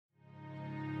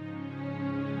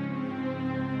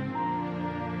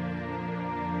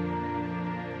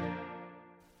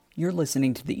You're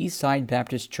listening to the Eastside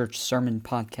Baptist Church Sermon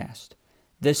Podcast.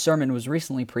 This sermon was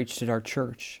recently preached at our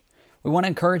church. We want to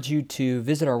encourage you to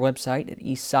visit our website at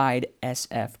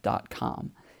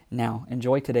eastsidesf.com. Now,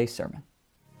 enjoy today's sermon.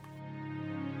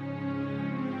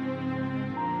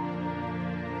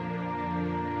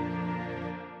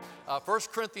 1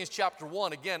 Corinthians chapter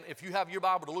 1. Again, if you have your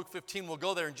Bible to Luke 15, we'll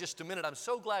go there in just a minute. I'm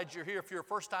so glad you're here. If you're a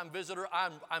first-time visitor,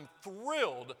 I'm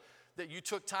thrilled that you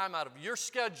took time out of your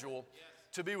schedule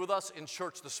to be with us in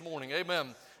church this morning.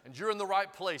 Amen. And you're in the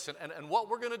right place. And what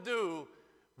we're going to do,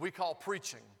 we call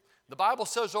preaching. The Bible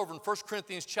says over in 1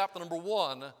 Corinthians chapter number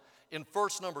 1, in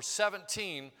verse number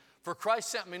 17, "For Christ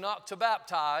sent me not to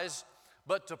baptize,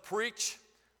 but to preach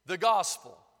the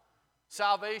gospel."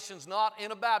 Salvation's not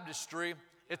in a baptistry.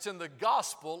 It's in the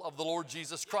gospel of the Lord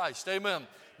Jesus Christ. Amen.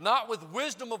 Not with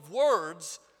wisdom of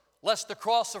words, lest the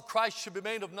cross of Christ should be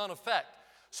made of none effect.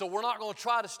 So we're not going to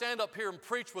try to stand up here and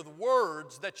preach with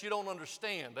words that you don't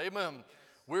understand. Amen.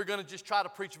 We're going to just try to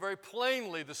preach very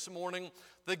plainly this morning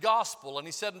the gospel. And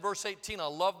he said in verse 18, I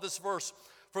love this verse,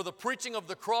 "For the preaching of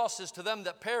the cross is to them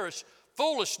that perish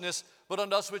foolishness, but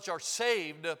unto us which are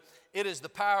saved, it is the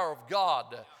power of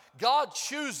God." God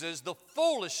chooses the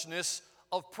foolishness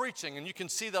of preaching. And you can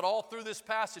see that all through this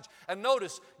passage. And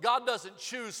notice, God doesn't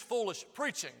choose foolish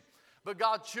preaching, but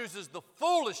God chooses the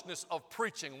foolishness of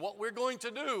preaching. What we're going to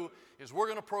do is we're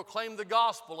going to proclaim the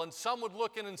gospel. And some would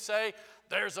look in and say,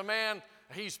 there's a man,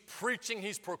 he's preaching,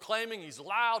 he's proclaiming, he's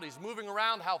loud, he's moving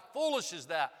around. How foolish is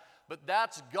that? But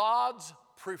that's God's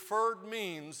preferred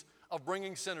means of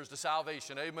bringing sinners to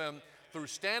salvation. Amen. Through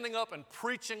standing up and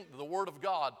preaching the word of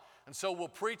God. And so we'll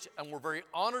preach, and we're very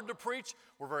honored to preach.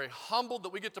 We're very humbled that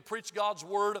we get to preach God's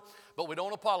word, but we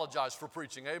don't apologize for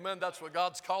preaching. Amen? That's what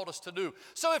God's called us to do.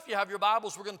 So if you have your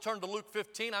Bibles, we're going to turn to Luke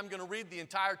 15. I'm going to read the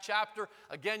entire chapter.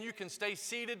 Again, you can stay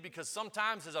seated because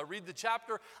sometimes as I read the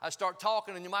chapter, I start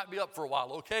talking and you might be up for a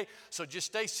while, okay? So just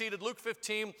stay seated. Luke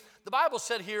 15. The Bible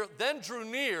said here, "Then drew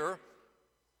near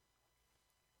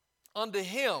unto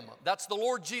him," that's the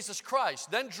Lord Jesus Christ,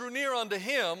 "then drew near unto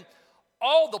him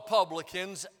all the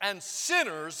publicans and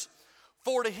sinners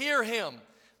for to hear him."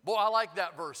 Boy, I like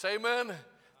that verse, amen?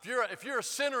 If you're a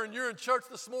sinner and you're in church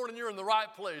this morning, you're in the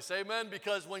right place, amen?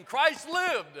 Because when Christ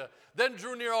lived, then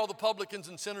drew near all the publicans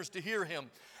and sinners to hear him.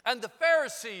 And the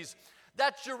Pharisees,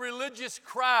 that's your religious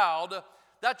crowd,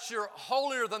 that's your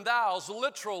holier than thous,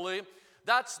 literally,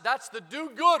 that's the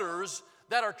do-gooders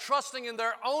that are trusting in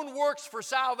their own works for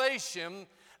salvation,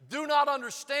 do not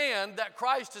understand that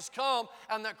Christ has come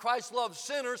and that Christ loves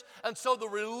sinners. And so the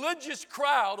religious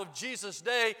crowd of Jesus'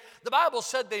 day, the Bible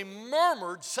said they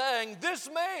murmured, saying, "This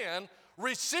man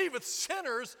receiveth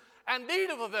sinners and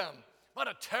eateth of them." What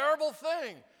a terrible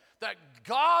thing that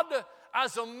God,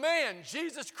 as a man,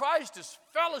 Jesus Christ is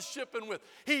fellowshipping with.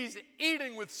 He's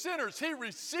eating with sinners. He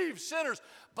receives sinners.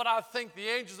 But I think the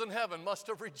angels in heaven must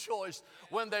have rejoiced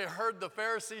when they heard the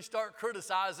Pharisees start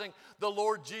criticizing the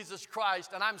Lord Jesus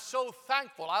Christ. And I'm so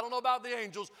thankful. I don't know about the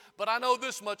angels, but I know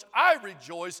this much. I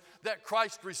rejoice that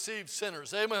Christ received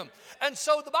sinners. Amen. And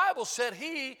so the Bible said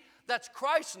he, that's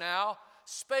Christ now,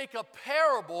 spake a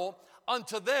parable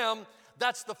unto them.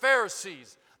 That's the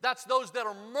Pharisees. That's those that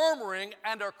are murmuring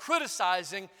and are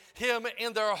criticizing him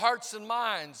in their hearts and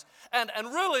minds. And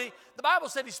really, the Bible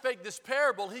said he spake this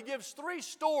parable. He gives three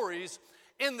stories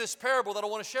in this parable that I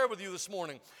want to share with you this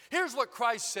morning. Here's what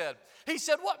Christ said. He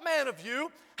said, "What man of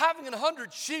you, having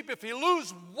 100 sheep, if he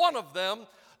lose one of them,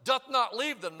 doth not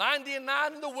leave the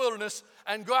 99 in the wilderness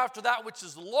and go after that which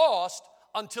is lost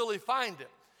until he find it?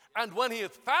 And when he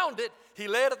hath found it, he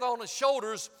layeth it on his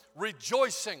shoulders,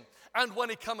 rejoicing. And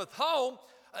when he cometh home,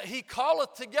 he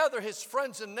calleth together his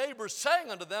friends and neighbors,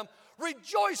 saying unto them,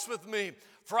 Rejoice with me,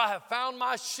 for I have found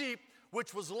my sheep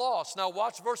which was lost." Now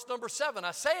watch verse number 7.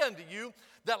 "I say unto you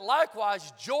that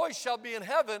likewise joy shall be in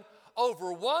heaven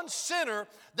over one sinner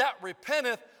that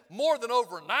repenteth, more than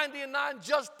over 99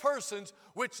 just persons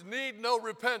which need no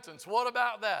repentance." What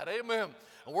about that? Amen.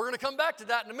 And we're going to come back to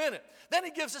that in a minute. Then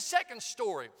he gives a second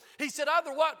story. He said,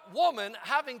 "Either what woman,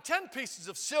 having 10 pieces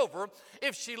of silver,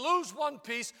 if she lose one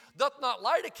piece, doth not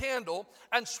light a candle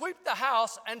and sweep the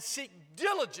house and seek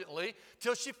diligently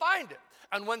till she find it?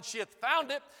 And when she hath found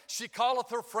it, she calleth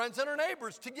her friends and her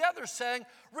neighbors together, saying,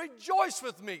 Rejoice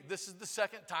with me." This is the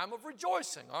second time of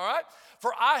rejoicing, all right?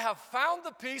 "For I have found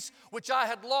the piece which I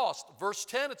had lost." Verse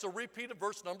 10, it's a repeat of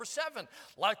verse number 7.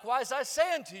 "Likewise I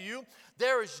say unto you,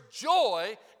 there is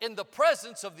joy in the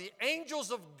presence of the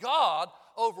angels of God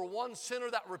over one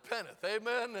sinner that repenteth."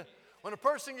 Amen. When a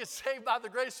person gets saved by the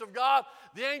grace of God,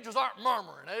 the angels aren't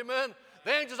murmuring. Amen.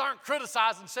 The angels aren't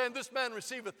criticizing, saying this man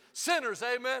receiveth sinners,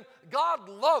 amen. God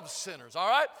loves sinners, all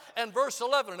right? And verse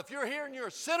 11, and if you're here and you're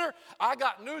a sinner, I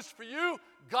got news for you.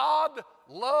 God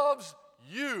loves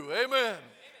you, amen.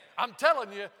 I'm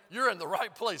telling you, you're in the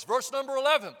right place. Verse number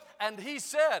 11, and he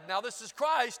said, now this is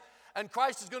Christ, and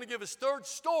Christ is going to give his third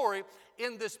story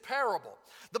in this parable.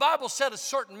 The Bible said a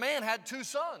certain man had 2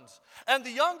 sons, and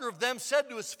the younger of them said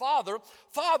to his father,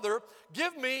 Father,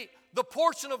 give me the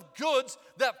portion of goods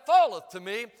that falleth to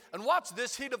me. And watch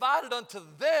this, he divided unto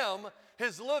them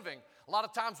his living. A lot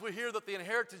of times we hear that the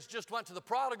inheritance just went to the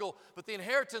prodigal, but the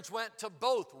inheritance went to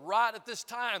both right at this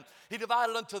time. He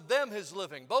divided unto them his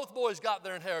living. Both boys got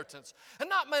their inheritance. And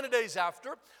not many days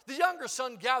after, the younger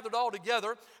son gathered all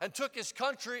together and took his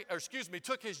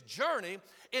journey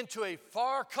into a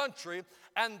far country,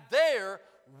 and there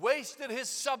wasted his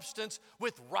substance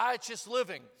with riotous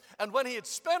living. And when he had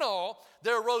spent all,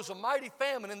 there arose a mighty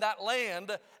famine in that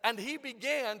land, and he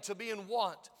began to be in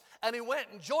want. And he went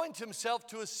and joined himself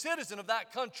to a citizen of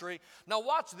that country. Now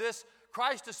watch this.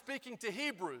 Christ is speaking to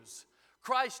Hebrews.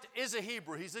 Christ is a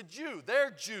Hebrew. He's a Jew. They're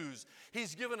Jews.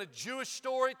 He's given a Jewish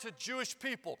story to Jewish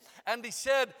people. And he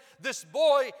said, this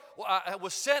boy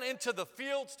was sent into the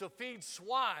fields to feed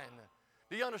swine.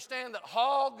 Do you understand that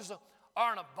hogs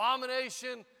are an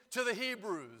abomination to the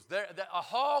Hebrews?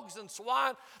 Hogs and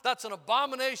swine, that's an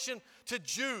abomination to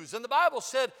Jews. And the Bible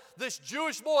said this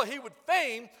Jewish boy, he would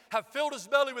fain have filled his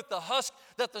belly with the husk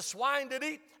that the swine did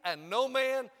eat, and no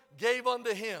man gave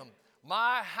unto him.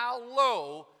 My, how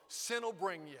low sin will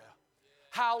bring you.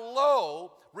 How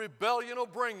low rebellion will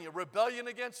bring you. Rebellion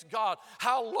against God.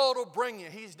 How low it'll bring you.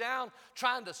 He's down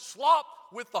trying to slop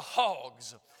with the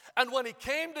hogs. And when he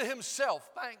came to himself,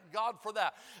 thank God for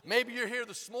that. Maybe you're here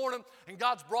this morning and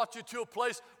God's brought you to a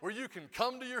place where you can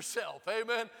come to yourself.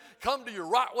 Amen. Come to your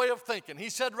right way of thinking. He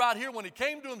said right here, when he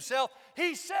came to himself,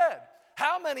 he said,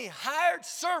 how many hired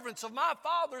servants of my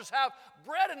father's have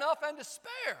bread enough and to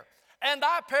spare, and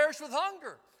I perish with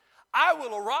hunger? I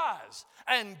will arise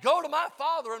and go to my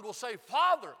father and will say,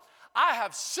 Father, I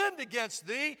have sinned against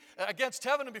thee, against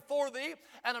heaven and before thee,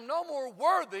 and am no more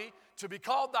worthy to be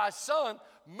called thy son.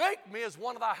 Make me as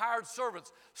one of thy hired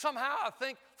servants. Somehow I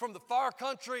think from the far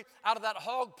country, out of that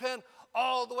hog pen,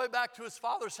 all the way back to his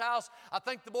father's house, I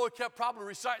think the boy kept probably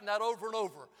reciting that over and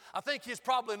over. I think he's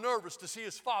probably nervous to see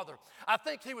his father. I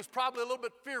think he was probably a little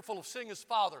bit fearful of seeing his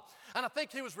father. And I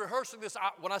think he was rehearsing this.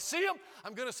 When I see him,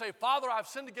 I'm going to say, Father, I've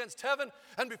sinned against heaven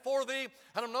and before thee,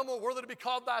 and I'm no more worthy to be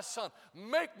called thy son.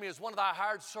 Make me as one of thy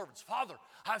hired servants. Father,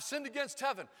 I've sinned against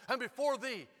heaven and before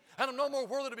thee, and I'm no more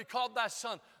worthy to be called thy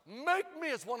son. Make me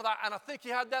as one of thy, and I think he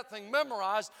had that thing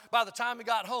memorized by the time he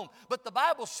got home. But the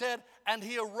Bible said, and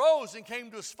he arose and came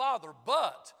to his father.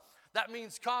 But, that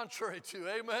means contrary to,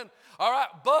 amen? All right,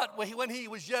 but when he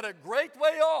was yet a great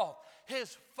way off,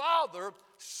 his father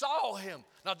saw him.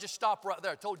 Now just stop right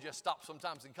there. I told you I stop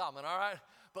sometimes in comment, all right?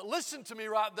 But listen to me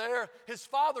right there. His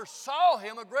father saw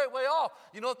him a great way off.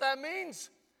 You know what that means?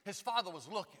 His father was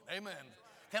looking, amen.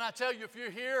 Can I tell you, if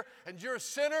you're here and you're a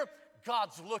sinner,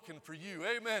 God's looking for you.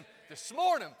 Amen. This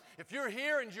morning, if you're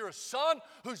here and you're a son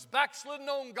who's backslidden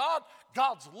on God,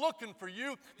 God's looking for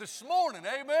you this morning.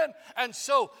 Amen. And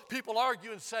so people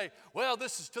argue and say, well,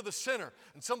 this is to the sinner.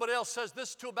 And somebody else says this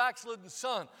is to a backslidden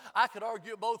son. I could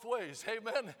argue it both ways.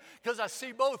 Amen. Because I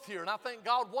see both here. And I think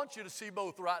God wants you to see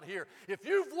both right here. If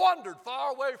you've wandered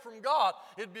far away from God,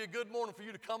 it'd be a good morning for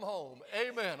you to come home.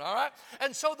 Amen. All right.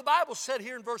 And so the Bible said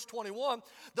here in verse 21,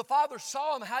 the father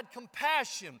saw him, had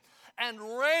compassion, and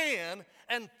ran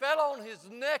and fell on his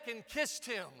neck and kissed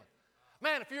him.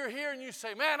 Man, if you're here and you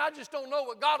say, man, I just don't know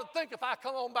what God would think if I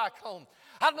come on back home.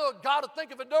 I don't know what God would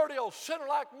think if a dirty old sinner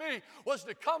like me was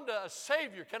to come to a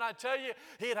Savior. Can I tell you,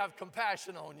 he'd have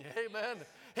compassion on you. Amen.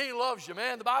 He loves you,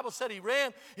 man. The Bible said he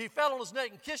ran, he fell on his neck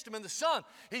and kissed him. And the son,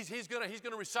 he's going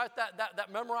to recite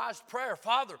that memorized prayer.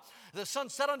 Father, the son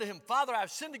said unto him, Father, I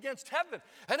have sinned against heaven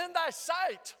and in thy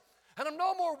sight, and I'm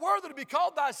no more worthy to be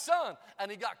called thy son.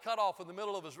 And he got cut off in the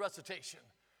middle of his recitation.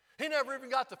 He never even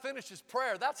got to finish his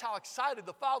prayer. That's how excited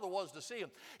the father was to see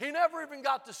him. He never even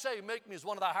got to say, make me as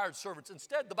one of thy hired servants.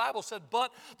 Instead, the Bible said,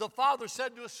 but the father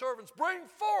said to his servants, bring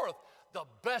forth the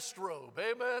best robe.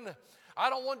 Amen. I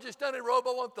don't want just any robe.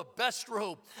 I want the best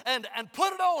robe. And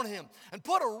put it on him. And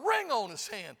put a ring on his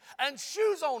hand. And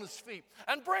shoes on his feet.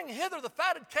 And bring hither the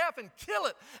fatted calf and kill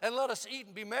it. And let us eat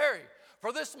and be merry.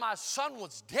 For this my son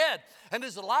was dead and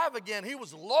is alive again. He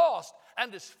was lost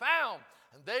and is found.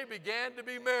 And they began to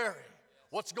be merry.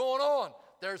 What's going on?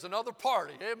 There's another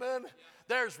party. Amen.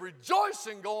 There's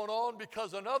rejoicing going on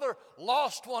because another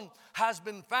lost one has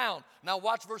been found. Now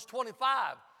watch verse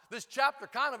 25. This chapter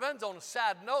kind of ends on a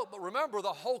sad note, but remember the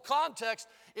whole context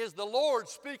is the Lord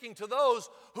speaking to those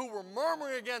who were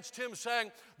murmuring against him,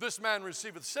 saying, this man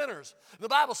receiveth sinners. The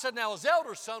Bible said now his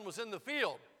elder son was in the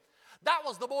field. That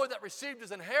was the boy that received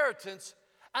his inheritance,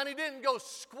 and he didn't go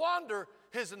squander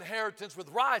his inheritance with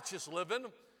righteous living.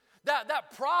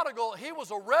 That prodigal, he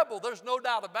was a rebel, there's no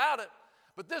doubt about it.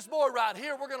 But this boy right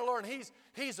here, we're going to learn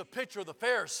he's a picture of the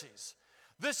Pharisees.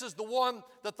 This is the one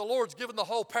that the Lord's given the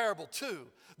whole parable to.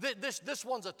 This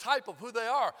one's a type of who they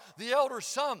are. The elder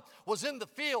son was in the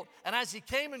field, and as he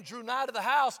came and drew nigh to the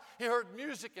house, he heard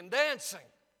music and dancing.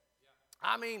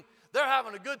 I mean, they're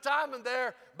having a good time in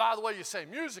there. By the way, you say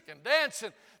music and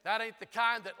dancing, that ain't the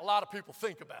kind that a lot of people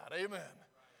think about. Amen.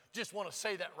 Just want to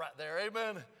say that right there.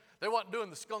 Amen. They wasn't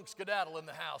doing the skunk skedaddle in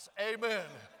the house. Amen.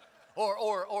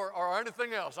 Or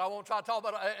anything else. I won't try to talk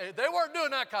about it. They weren't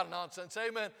doing that kind of nonsense.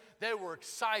 Amen. They were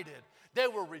excited. They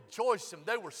were rejoicing.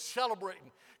 They were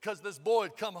celebrating because this boy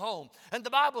had come home. And the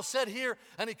Bible said here,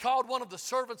 and he called one of the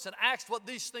servants and asked what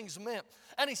these things meant.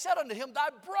 And he said unto him, thy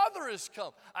brother is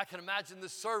come. I can imagine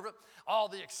this servant, all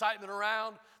the excitement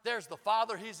around. There's the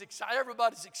father, he's excited,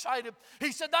 everybody's excited.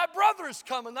 He said, thy brother is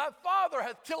come, and thy father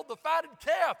hath killed the fatted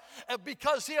calf,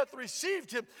 because he hath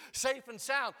received him safe and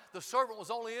sound. The servant was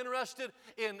only interested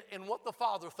in what the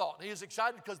father thought. And he was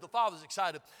excited because the father's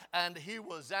excited, and he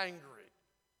was angry.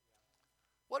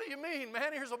 What do you mean,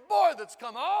 man? Here's a boy that's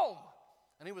come home,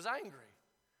 and he was angry.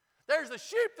 There's a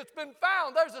sheep that's been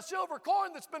found. There's a silver coin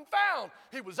that's been found.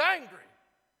 He was angry,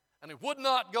 and he would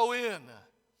not go in.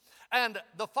 And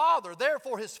the father,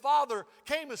 therefore his father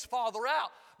his father out.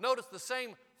 Notice the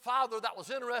same father that was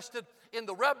interested in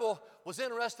the rebel was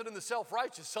interested in the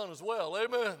self-righteous son as well.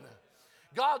 Amen.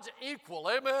 God's equal.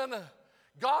 Amen.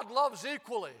 God loves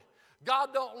equally.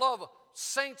 God don't love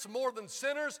saints more than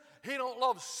sinners. He don't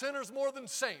love sinners more than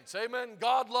saints. Amen.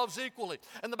 God loves equally.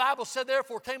 And the Bible said,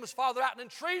 therefore came his father out and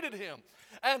entreated him.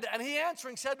 And he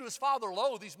answering said to his father,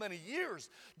 lo, these many years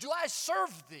do I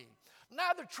serve thee.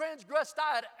 Neither transgressed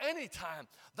I at any time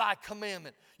thy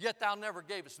commandment, yet thou never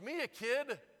gavest me a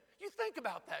kid. You think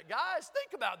about that, guys.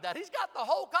 Think about that. He's got the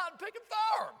whole cotton picking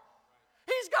farm.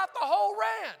 He's got the whole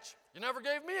ranch. You never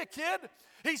gave me a kid.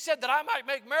 He said that I might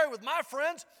make merry with my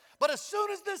friends. But as soon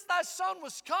as this thy son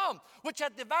was come, which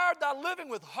hath devoured thy living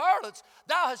with harlots,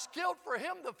 thou hast killed for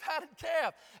him the fatted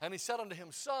calf. And he said unto him,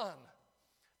 son,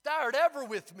 thou art ever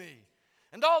with me,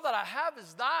 and all that I have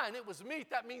is thine. It was meet.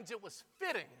 That means it was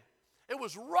fitting. It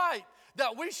was right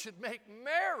that we should make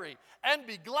merry and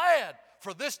be glad.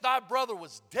 For this thy brother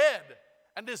was dead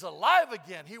and is alive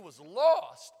again. He was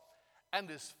lost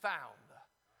and is found.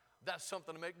 That's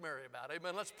something to make merry about.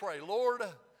 Amen. Let's pray. Lord,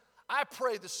 I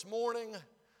pray this morning,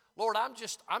 Lord, I'm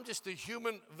just a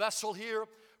human vessel here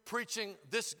preaching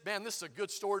this. Man, this is a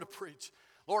good story to preach.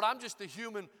 Lord, I'm just a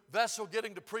human vessel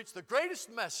getting to preach the greatest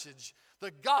message,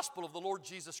 the gospel of the Lord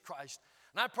Jesus Christ.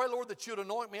 And I pray, Lord, that you'd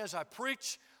anoint me as I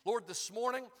preach. Lord, this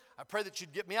morning, I pray that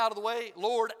you'd get me out of the way,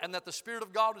 Lord, and that the Spirit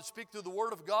of God would speak through the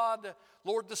Word of God.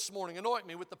 Lord, this morning, anoint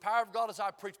me with the power of God as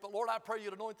I preach. But Lord, I pray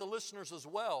you'd anoint the listeners as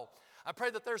well. I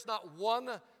pray that there's not one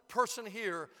person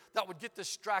here that would get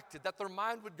distracted, that their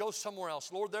mind would go somewhere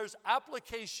else. Lord, there's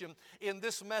application in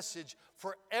this message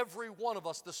for every one of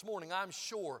us this morning, I'm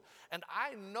sure. And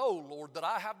I know, Lord, that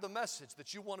I have the message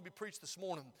that you want to be preached this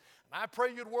morning. And I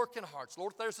pray you'd work in hearts.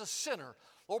 Lord, if there's a sinner,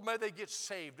 Lord, may they get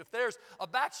saved. If there's a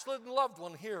backslidden loved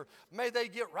one here, may they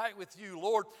get right with you.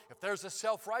 Lord, if there's a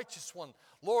self-righteous one,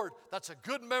 Lord, that's a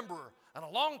good member and a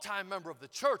longtime member of the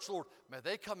church, Lord, may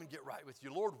they come and get right with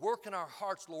you. Lord, work in our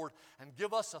hearts, Lord, and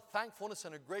give us a thankfulness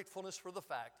and a gratefulness for the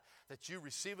fact that you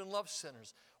receive and love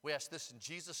sinners. We ask this in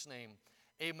Jesus' name.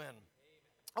 Amen.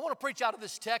 I want to preach out of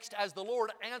this text as the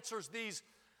Lord answers these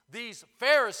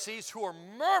Pharisees who are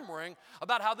murmuring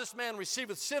about how this man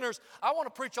receiveth sinners. I want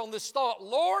to preach on this thought,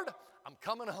 Lord, I'm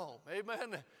coming home.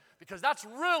 Amen. Because that's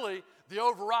really the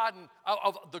overriding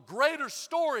of the greater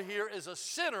story here is a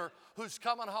sinner who's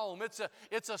coming home.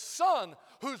 It's a son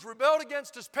who's rebelled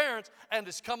against his parents and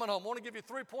is coming home. I want to give you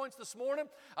 3 points this morning.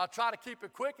 I'll try to keep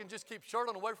it quick and just keep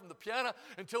shirting away from the piano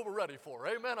until we're ready for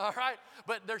it. Amen, all right?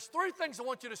 But there's 3 things I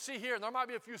want you to see here, and there might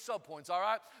be a few subpoints, all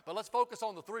right? But let's focus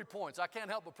on the 3 points. I can't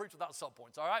help but preach without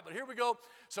subpoints, all right? But here we go.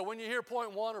 So when you hear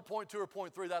point 1 or point 2 or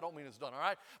point 3, that don't mean it's done, all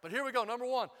right? But here we go. Number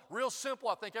 1, real simple.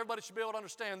 I think everybody should be able to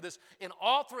understand this. In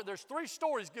all 3, there's 3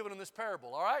 stories given in this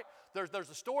parable, all right? There's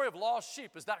a story of lost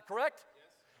sheep. Is that correct?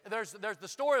 Yes. There's the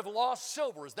story of lost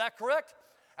silver. Is that correct?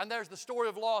 And there's the story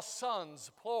of lost sons,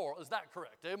 plural. Is that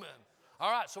correct? Amen. All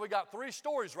right, so we got 3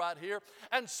 stories right here.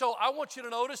 And so I want you to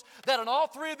notice that in all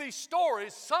 3 of these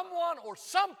stories, someone or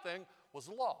something was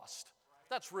lost.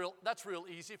 That's real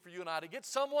easy for you and I to get.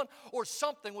 Someone or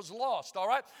something was lost, all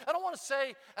right? And I want to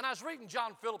say, and I was reading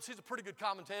John Phillips, he's a pretty good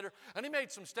commentator, and he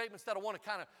made some statements that I want to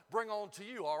kind of bring on to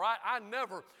you, all right?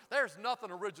 There's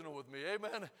nothing original with me,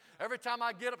 amen? Every time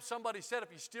I get up, somebody said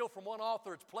if you steal from one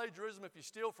author, it's plagiarism. If you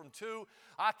steal from two,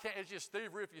 it's just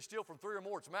thievery. If you steal from three or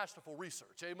more, it's masterful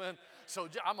research, amen? So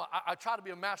I try to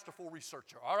be a masterful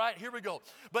researcher, all right? Here we go.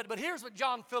 But here's what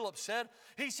John Phillips said.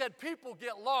 He said, people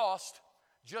get lost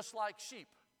just like sheep.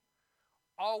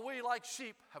 All we like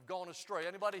sheep have gone astray.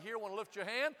 Anybody here want to lift your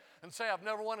hand and say, I've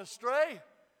never went astray?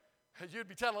 You'd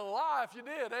be telling a lie if you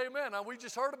did, amen. Now, we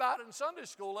just heard about it in Sunday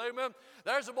school, amen.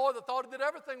 There's a boy that thought he did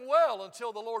everything well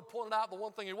until the Lord pointed out the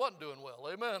one thing he wasn't doing well,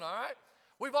 amen, all right?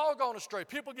 We've all gone astray.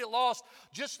 People get lost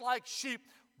just like sheep.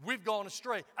 We've gone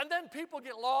astray. And then people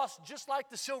get lost just like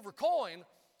the silver coin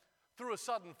through a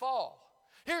sudden fall.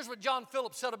 Here's what John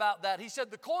Phillips said about that. He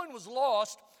said, the coin was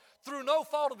lost through no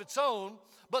fault of its own,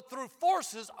 but through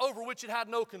forces over which it had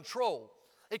no control.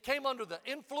 It came under the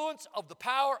influence of the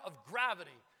power of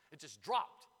gravity. It just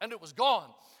dropped, and it was gone.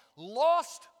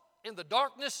 Lost in the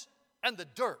darkness and the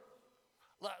dirt.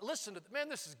 Listen to, man,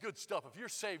 this is good stuff. If you're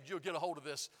saved, you'll get a hold of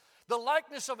this. The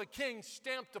likeness of a king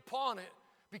stamped upon it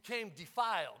became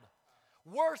defiled.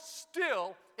 Worse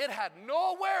still, it had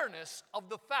no awareness of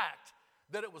the fact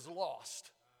that it was lost.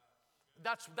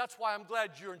 That's why I'm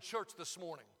glad you're in church this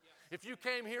morning. If you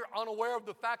came here unaware of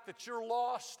the fact that you're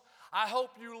lost, I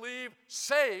hope you leave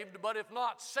saved, but if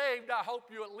not saved, I hope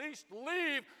you at least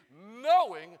leave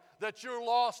knowing that you're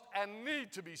lost and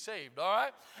need to be saved, all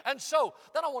right? And so,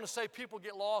 then I want to say people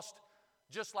get lost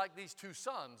just like these two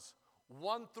sons,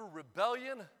 one through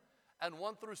rebellion and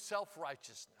one through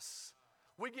self-righteousness.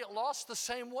 We get lost the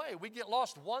same way. We get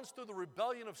lost once through the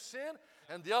rebellion of sin,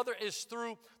 and the other is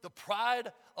through the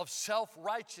pride of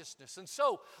self-righteousness. And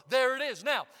so, there it is.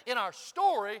 Now, in our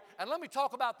story, and let me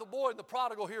talk about the boy and the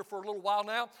prodigal here for a little while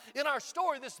now. In our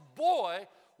story, this boy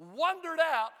wandered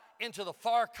out into the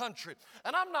far country.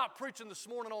 And I'm not preaching this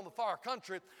morning on the far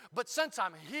country, but since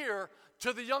I'm here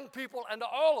to the young people and to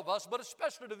all of us, but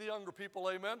especially to the younger people,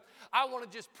 amen, I want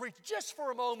to just preach just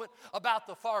for a moment about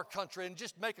the far country and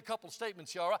just make a couple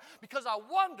statements here, all right? Because I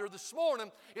wonder this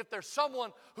morning if there's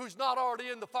someone who's not already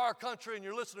in the far country and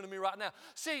you're listening to me right now.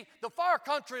 See, the far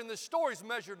country in this story is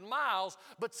measured in miles,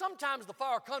 but sometimes the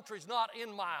far country is not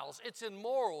in miles. It's in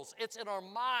morals. It's in our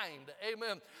mind,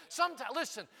 amen. Sometimes,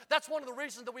 listen, that's one of the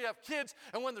reasons that we have kids,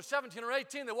 and when they're 17 or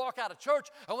 18, they walk out of church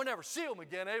and we never see them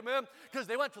again, amen, because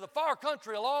they went to the far country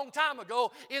a long time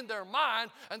ago in their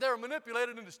mind, and they were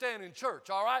manipulated into staying in church,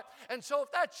 all right? And so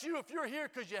if that's you, if you're here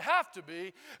because you have to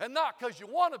be and not because you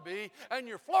want to be, and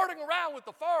you're flirting around with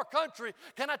the far country,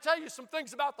 can I tell you some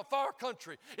things about the far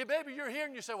country? If maybe you're here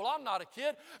and you say, well, I'm not a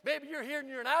kid. Maybe you're here and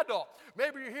you're an adult.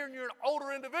 Maybe you're here and you're an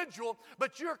older individual,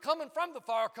 but you're coming from the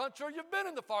far country, or you've been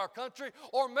in the far country,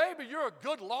 or maybe you're a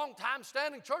good long-time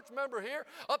standing church member here,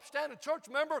 upstanding church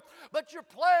member, but you're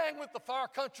playing with the far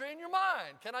country in your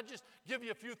mind. Can I just give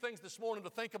you a few things this morning to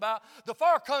think about? The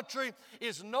far country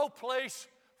is no place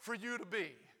for you to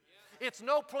be. It's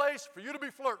no place for you to be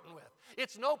flirting with.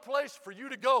 It's no place for you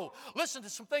to go. Listen to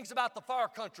some things about the far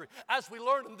country. As we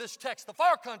learn in this text, the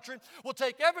far country will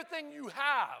take everything you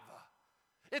have.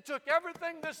 It took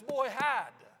everything this boy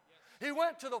had. He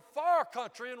went to the far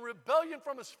country in rebellion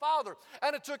from his father,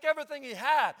 and it took everything he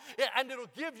had, and it'll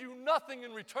give you nothing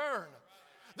in return.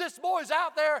 This boy's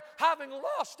out there having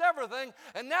lost everything,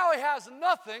 and now he has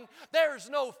nothing. There's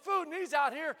no food, and he's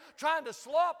out here trying to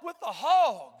slop with the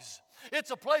hogs.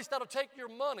 It's a place that'll take your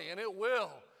money, and it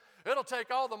will. It'll take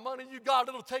all the money you got.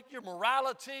 It'll take your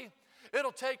morality.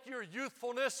 It'll take your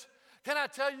youthfulness. Can I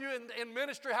tell you in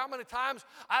ministry how many times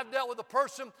I've dealt with a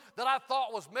person that I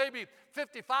thought was maybe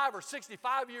 55 or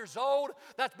 65 years old,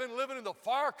 that's been living in the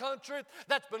far country,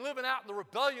 that's been living out in the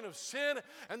rebellion of sin.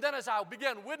 And then as I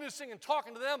began witnessing and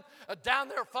talking to them down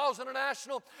there at Falls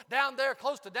International, down there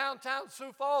close to downtown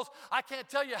Sioux Falls, I can't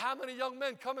tell you how many young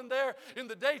men come in there in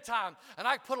the daytime. And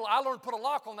I learned to put a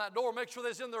lock on that door, make sure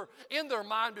that's in their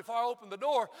mind before I open the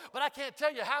door. But I can't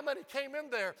tell you how many came in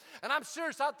there. And I'm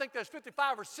serious, I think there's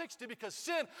 55 or 60, because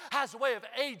sin has a way of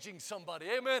aging somebody,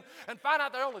 amen, and find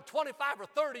out they're only 25 or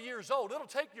 30 years old. It'll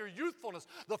take your youthfulness.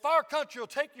 The far country will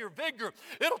take your vigor.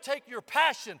 It'll take your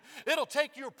passion. It'll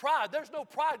take your pride. There's no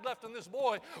pride left in this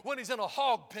boy when he's in a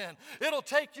hog pen. It'll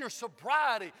take your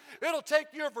sobriety. It'll take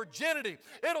your virginity.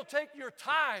 It'll take your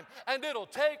time, and it'll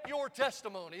take your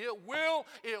testimony. It will,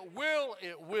 it will,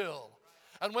 it will.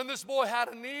 And when this boy had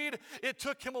a need, it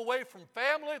took him away from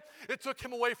family. It took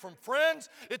him away from friends.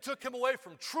 It took him away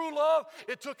from true love.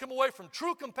 It took him away from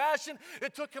true compassion.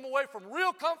 It took him away from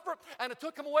real comfort. And it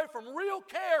took him away from real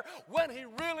care when he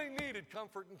really needed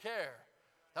comfort and care.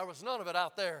 There was none of it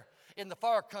out there in the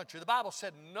far country. The Bible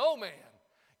said no man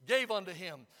gave unto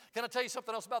him. Can I tell you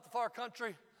something else about the far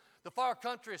country? The far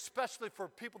country, especially for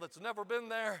people that's never been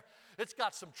there, it's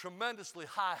got some tremendously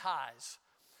high highs.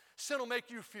 Sin will make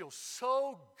you feel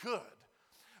so good.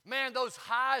 Man, those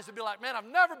highs would be like, man, I've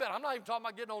never been. I'm not even talking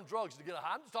about getting on drugs to get a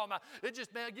high. I'm just talking about, it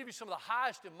just, man, give you some of the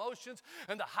highest emotions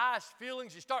and the highest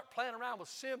feelings. You start playing around with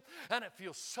sin, and it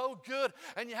feels so good.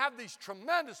 And you have these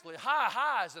tremendously high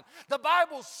highs. And the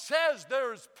Bible says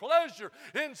there is pleasure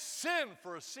in sin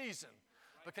for a season.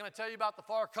 But can I tell you about the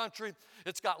far country?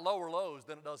 It's got lower lows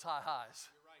than it does high highs.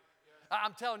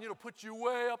 I'm telling you, it'll put you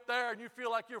way up there and you feel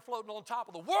like you're floating on top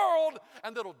of the world,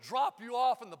 and it'll drop you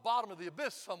off in the bottom of the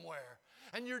abyss somewhere.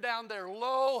 And you're down there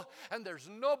low, and there's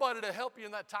nobody to help you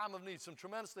in that time of need. Some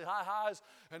tremendously high highs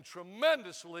and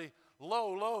tremendously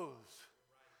low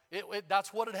lows.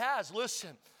 That's what it has. Listen,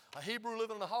 a Hebrew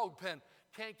living in a hog pen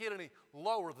can't get any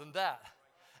lower than that.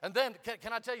 And then,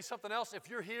 can I tell you something else? If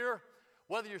you're here,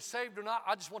 whether you're saved or not,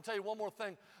 I just want to tell you one more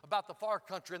thing about the far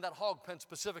country and that hog pen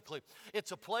specifically.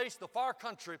 It's a place, the far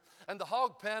country and the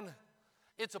hog pen,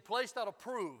 it's a place that'll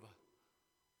prove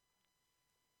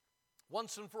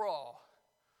once and for all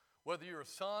whether you're a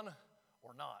son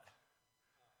or not.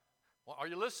 Well, are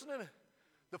you listening?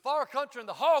 The far country and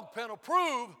the hog pen will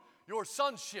prove your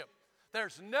sonship.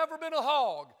 There's never been a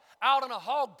hog out in a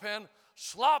hog pen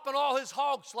slopping all his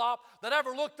hog slop that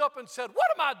ever looked up and said, what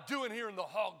am I doing here in the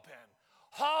hog pen?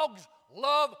 Hogs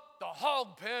love the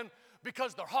hog pen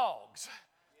because they're hogs.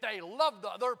 They love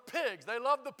they're pigs. They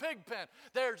love the pig pen.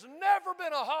 There's never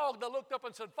been a hog that looked up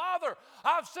and said, Father,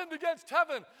 I've sinned against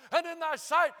heaven and in thy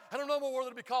sight, and I'm no more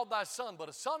worthy to be called thy son. But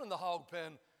a son in the hog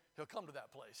pen, he'll come to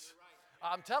that place.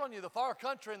 I'm telling you, the far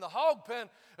country and the hog pen,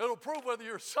 it'll prove whether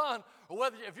you're a son or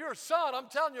whether, if you're a son, I'm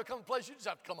telling you, you'll come to a place you just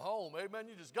have to come home. Amen.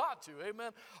 You just got to.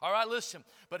 Amen. All right, listen.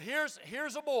 But here's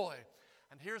a boy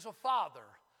and here's a father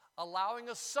allowing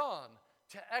a son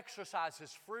to exercise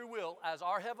his free will as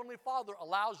our Heavenly Father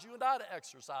allows you and I to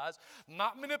exercise,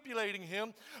 not manipulating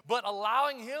him, but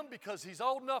allowing him because he's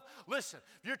old enough. Listen,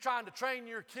 if you're trying to train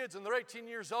your kids and they're 18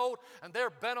 years old and they're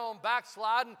bent on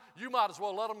backsliding, you might as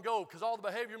well let them go because all the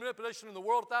behavior manipulation in the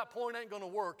world at that point ain't going to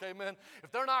work, amen.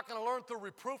 If they're not going to learn through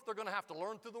reproof, they're going to have to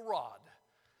learn through the rod.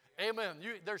 Amen.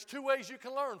 There's two ways you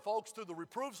can learn, folks, through the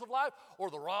reproofs of life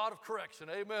or the rod of correction.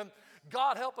 Amen.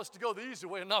 God help us to go the easy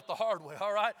way and not the hard way,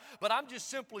 all right? But I'm just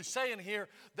simply saying here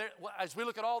that as we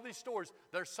look at all these stories,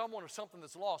 there's someone or something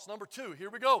that's lost. Number two,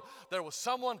 here we go. There was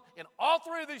someone in all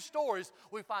three of these stories,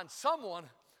 we find someone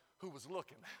who was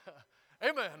looking.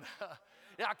 Amen.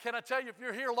 Yeah, can I tell you, if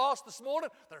you're here lost this morning,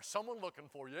 there's someone looking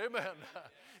for you. Amen.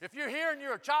 If you're here and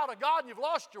you're a child of God and you've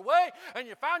lost your way and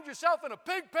you found yourself in a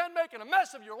pig pen making a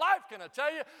mess of your life, can I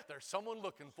tell you, there's someone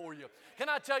looking for you. Can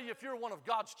I tell you, if you're one of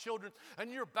God's children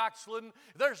and you're backslidden,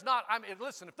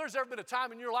 listen, if there's ever been a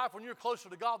time in your life when you're closer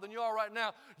to God than you are right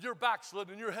now, you're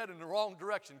backslidden and you're heading in the wrong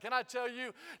direction. Can I tell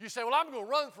you, you say, well, I'm going to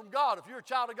run from God. If you're a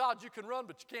child of God, you can run,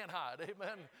 but you can't hide.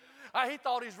 Amen. He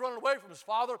thought he's running away from his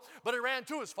father, but he ran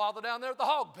to his father down there at the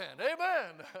hog pen.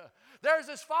 Amen. There's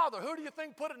his father. Who do you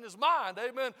think put it in his mind,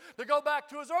 amen, to go back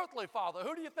to his earthly father?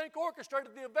 Who do you think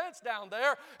orchestrated the events down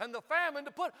there and the famine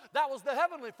to put? That was the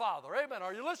heavenly Father. Amen.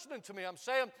 Are you listening to me? I'm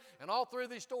saying in all three of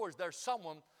these stories, there's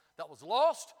someone that was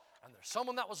lost and there's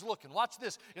someone that was looking. Watch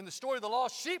this. In the story of the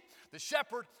lost sheep, the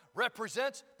shepherd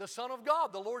represents the Son of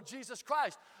God, the Lord Jesus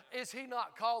Christ. Is he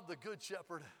not called the Good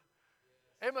Shepherd?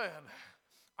 Amen.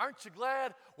 Aren't you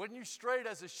glad when you strayed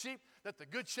as a sheep that the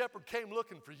Good Shepherd came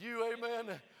looking for you? Amen.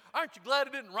 Aren't you glad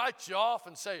he didn't write you off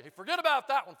and say, hey, forget about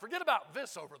that one. Forget about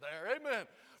this over there. Amen.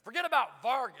 Forget about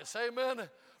Vargas. Amen.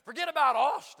 Forget about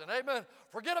Austin. Amen.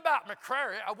 Forget about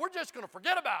McCrary. We're just going to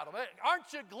forget about them.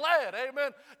 Aren't you glad,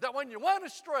 amen, that when you went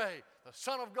astray, the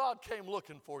Son of God came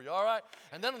looking for you, all right?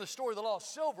 And then in the story of the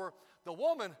lost silver, the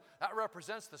woman, that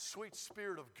represents the sweet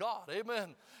Spirit of God,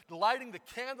 amen, lighting the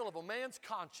candle of a man's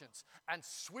conscience and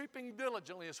sweeping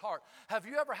diligently his heart. Have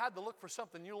you ever had to look for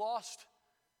something you lost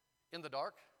in the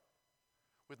dark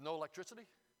with no electricity?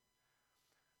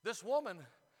 This woman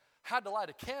had to light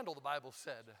a candle, the Bible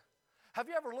said. Have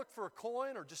you ever looked for a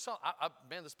coin or just something?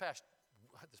 This past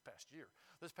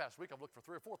week, I've looked for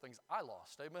 3 or 4 things I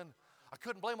lost, amen. I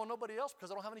couldn't blame on nobody else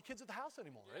because I don't have any kids at the house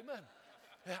anymore, amen.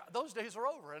 Yeah, those days are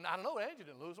over, and I don't know, Angie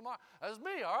didn't lose them. That was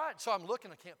me, all right. So I'm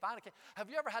looking, I can't find it. Have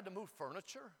you ever had to move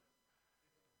furniture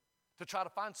to try to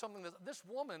find something. This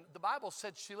woman, the Bible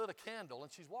said she lit a candle,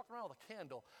 and she's walking around with a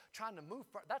candle trying to move.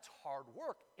 That's hard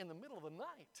work in the middle of the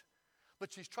night.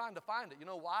 But she's trying to find it. You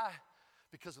know why?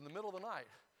 Because in the middle of the night,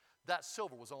 that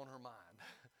silver was on her mind.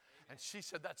 And she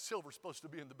said that silver's supposed to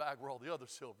be in the bag where all the other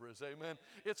silver is, amen?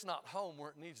 It's not home where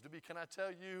it needs to be. Can I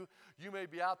tell you, you may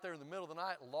be out there in the middle of the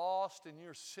night lost in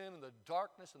your sin and the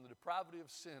darkness and the depravity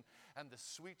of sin, and the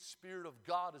sweet Spirit of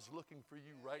God is looking for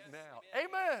you right now.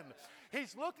 Amen.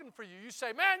 He's looking for you. You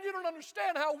say, man, you don't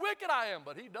understand how wicked I am.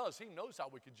 But he does. He knows how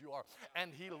wicked you are,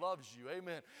 and he loves you,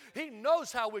 amen. He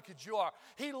knows how wicked you are.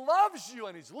 He loves you,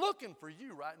 and he's looking for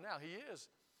you right now. He is.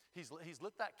 He's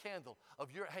lit that candle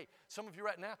of your, hey, some of you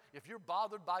right now, if you're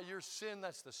bothered by your sin,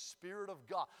 that's the Spirit of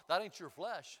God. That ain't your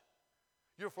flesh.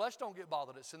 Your flesh don't get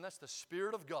bothered at sin. That's the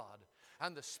Spirit of God.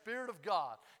 And the Spirit of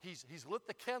God, He's lit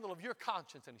the candle of your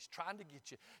conscience, and He's trying to get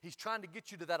you. He's trying to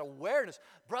get you to that awareness.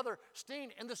 Brother Steen,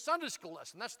 in the Sunday school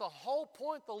lesson, that's the whole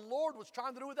point the Lord was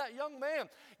trying to do with that young man.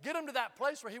 Get him to that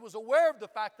place where he was aware of the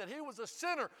fact that he was a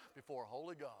sinner before a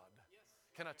holy God. Yes.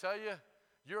 Can I tell you,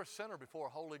 you're a sinner before a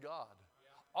holy God.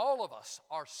 All of us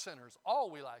are sinners. All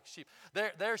we like sheep.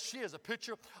 There she is, a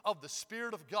picture of the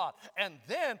Spirit of God. And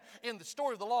then in the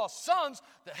story of the lost sons,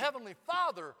 the Heavenly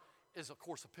Father is, of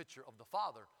course, a picture of the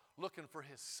Father looking for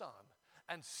His Son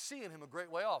and seeing Him a great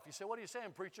way off. You say, what are you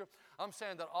saying, preacher? I'm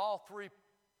saying that all three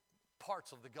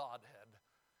parts of the Godhead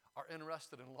are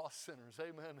interested in lost sinners.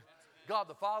 Amen. God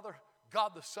the Father,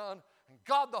 God the Son, and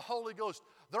God the Holy Ghost.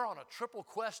 They're on a triple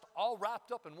quest, all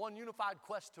wrapped up in one unified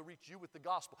quest to reach you with the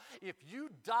gospel. If you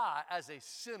die as a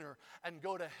sinner and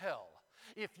go to hell,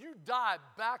 if you die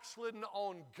backslidden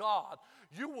on God,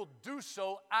 you will do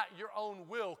so at your own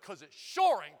will, because it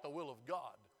sure ain't the will of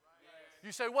God.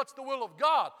 You say, what's the will of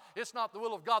God? It's not the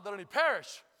will of God that any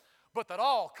perish, but that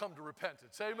all come to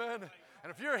repentance. Amen. And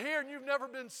if you're here and you've never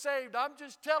been saved, I'm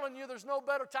just telling you, there's no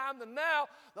better time than now.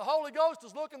 The Holy Ghost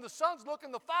is looking, the Son's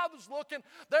looking, the Father's looking.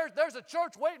 There's a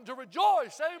church waiting to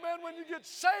rejoice, amen, when you get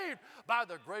saved by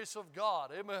the grace of God,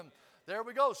 amen. There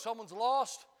we go. Someone's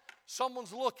lost,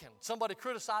 someone's looking. Somebody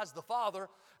criticized the Father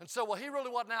and said, well, he really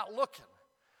wasn't out looking.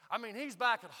 I mean, he's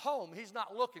back at home. He's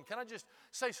not looking. Can I just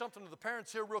say something to the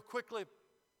parents here real quickly?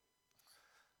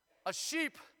 A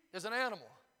sheep is an animal.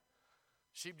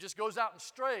 Sheep just goes out and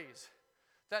strays.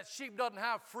 That sheep doesn't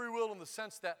have free will in the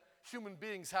sense that human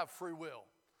beings have free will.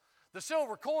 The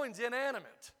silver coin's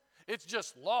inanimate. It's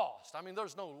just lost. I mean,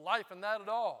 there's no life in that at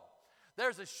all.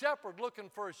 There's a shepherd looking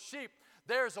for his sheep.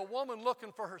 There's a woman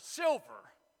looking for her silver.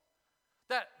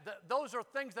 Those are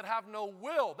things that have no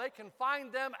will. They can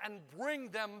find them and bring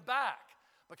them back.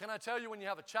 But can I tell you, when you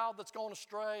have a child that's gone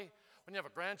astray, when you have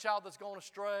a grandchild that's gone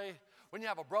astray, when you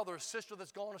have a brother or sister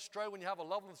that's gone astray, when you have a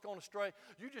loved one that's gone astray,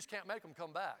 you just can't make them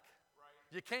come back.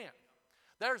 You can't.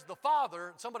 There's the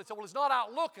Father. Somebody said, well, he's not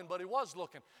out looking, but he was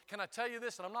looking. Can I tell you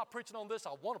this? And I'm not preaching on this. I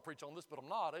want to preach on this, but I'm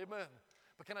not. Amen.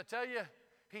 But can I tell you,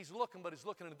 he's looking, but he's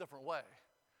looking in a different way.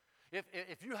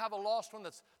 If you have a lost one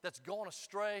that's gone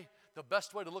astray, the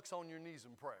best way to look is on your knees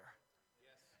in prayer.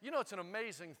 Yes. You know, it's an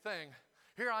amazing thing.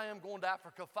 Here I am going to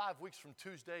Africa 5 weeks from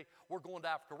Tuesday. We're going to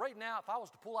Africa. Right now, if I was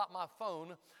to pull out my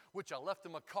phone, which I left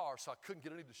in my car so I couldn't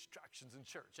get any distractions in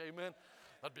church, amen,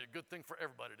 that'd be a good thing for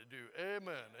everybody to do.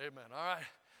 Amen, amen, all right?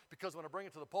 Because when I bring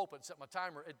it to the pulpit and set my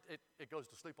timer, it goes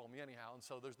to sleep on me anyhow, and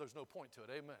so there's no point to it,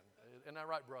 amen. Isn't that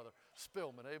right, brother?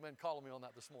 Spillman, amen, calling me on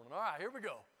that this morning. All right, here we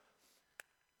go.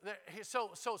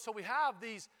 So we have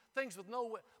these things with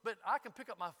no, but I can pick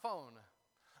up my phone,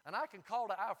 and I can call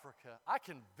to Africa. I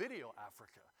can video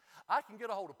Africa. I can get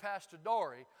a hold of Pastor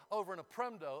Dory over in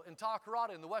Apremdo in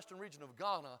Takoradi in the western region of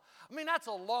Ghana. I mean, that's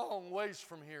a long ways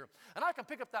from here. And I can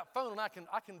pick up that phone and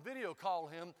I can video call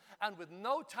him, and with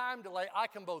no time delay, I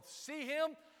can both see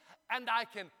him and I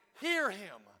can hear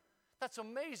him. That's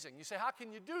amazing. You say, how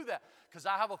can you do that? Because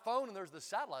I have a phone and there's this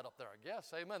satellite up there, I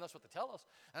guess. Amen. That's what they tell us.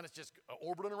 And it's just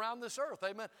orbiting around this earth.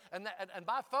 Amen. And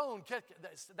by phone,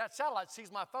 that satellite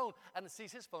sees my phone and it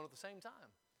sees his phone at the same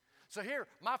time. So here,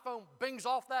 my phone bings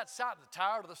off that the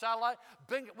tower to the satellite,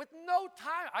 bing it with no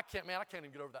time. I can't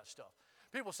even get over that stuff.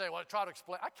 People say, well, try to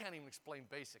explain. I can't even explain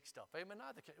basic stuff. Amen.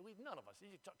 None of us.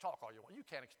 You talk all you want. You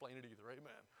can't explain it either.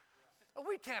 Amen.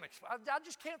 We can't explain. I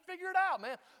just can't figure it out,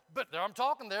 man. But there I'm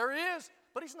talking, there he is.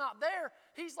 But he's not there.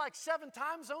 He's like 7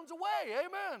 time zones away.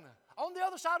 Amen. On the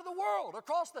other side of the world,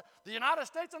 across the United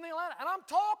States and the Atlantic. And I'm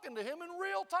talking to him in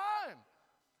real time.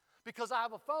 Because I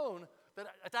have a phone that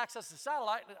accesses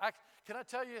satellite. Can I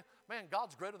tell you, man,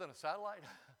 God's greater than a satellite?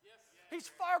 Yes. He's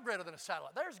far greater than a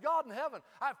satellite. There's God in heaven.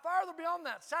 Farther beyond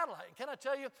that satellite. And can I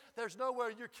tell you, there's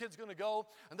nowhere your kid's going to go,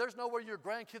 and there's nowhere your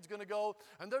grandkid's going to go,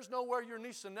 and there's nowhere your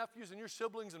nieces and nephews and your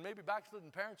siblings and maybe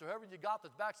backslidden parents or whoever you got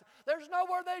that's backslidden. There's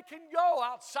nowhere they can go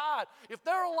outside. If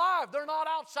they're alive, they're not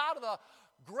outside of the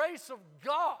grace of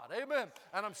God. Amen.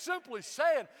 And I'm simply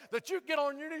saying that you get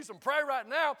on your knees and pray right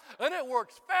now, and it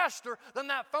works faster than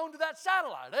that phone to that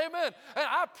satellite. Amen. And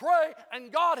I pray,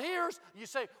 and God hears. You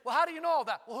say, well, how do you know all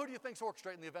that? Well, who do you think's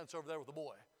orchestrating the events over there with the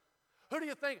boy? Who do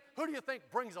you think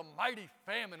brings a mighty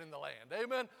famine in the land?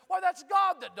 Amen. Why, that's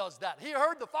God that does that. He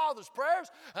heard the Father's prayers,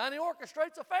 and He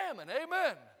orchestrates a famine.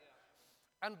 Amen.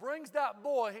 And brings that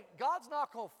boy. God's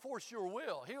not going to force your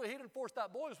will. He didn't force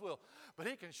that boy's will. But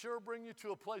He can sure bring you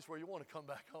to a place where you want to come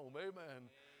back home. Amen.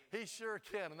 He sure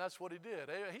can, and that's what He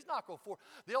did. He's not going to force.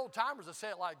 The old timers will say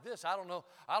it like this. I don't know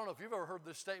if you've ever heard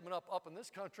this statement up in this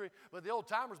country, but the old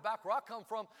timers back where I come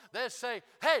from, they say,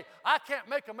 hey, I can't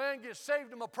make a man get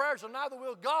saved in my prayers, and neither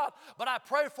will God, but I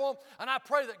pray for him, and I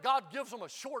pray that God gives him a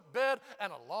short bed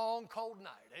and a long, cold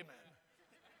night. Amen.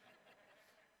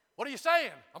 What are you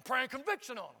saying? I'm praying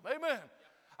conviction on them. Amen.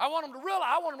 I want them to realize,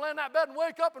 I want them to lay in that bed and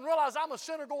wake up and realize I'm a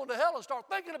sinner going to hell and start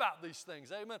thinking about these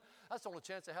things. Amen. That's the only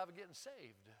chance they have of getting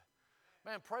saved.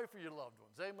 Man, pray for your loved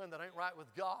ones. Amen. That ain't right with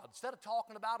God. Instead of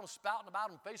talking about them, spouting about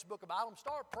them, Facebook about them,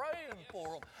 start praying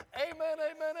for them. Amen,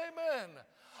 amen, amen.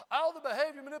 All the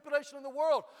behavior manipulation in the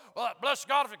world. Well, bless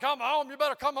God, if you come home, you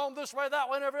better come home this way,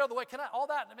 that way, and every other way. All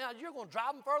that, man, you're going to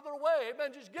drive them further away. Amen.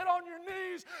 Just get on your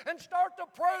knees and start to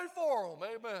pray for them.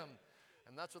 Amen.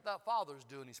 And that's what that father's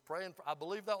doing. He's praying for, I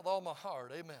believe that with all my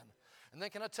heart. Amen. And then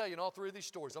can I tell you, in all three of these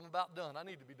stories, I'm about done. I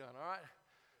need to be done, all right?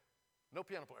 No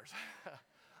piano players.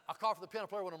 I'll call for the piano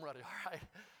player when I'm ready, all right?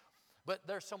 But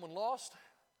there's someone lost,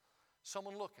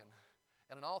 someone looking.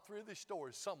 And in all three of these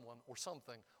stories, someone or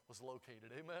something was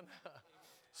located. Amen?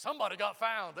 Somebody got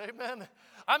found. Amen?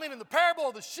 I mean, in the parable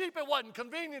of the sheep, it wasn't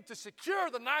convenient to secure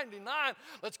the 99.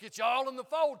 Let's get you all in the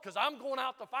fold because I'm going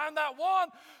out to find that one.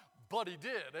 But He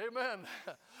did. Amen.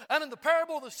 And in the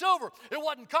parable of the silver, it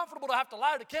wasn't comfortable to have to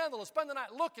light a candle and spend the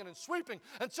night looking and sweeping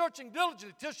and searching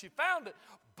diligently till she found it.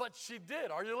 But she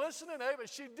did. Are you listening? Amen.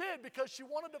 She did because she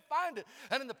wanted to find it.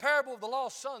 And in the parable of the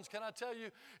lost sons, can I tell you,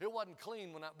 it wasn't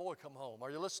clean when that boy come home. Are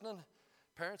you listening?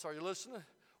 Parents, are you listening?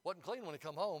 Wasn't clean when he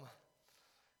come home.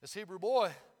 This Hebrew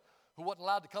boy who wasn't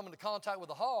allowed to come into contact with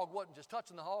the hog wasn't just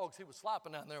touching the hogs, he was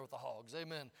slopping down there with the hogs.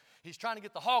 Amen. He's trying to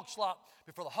get the hog slop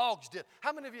before the hogs did.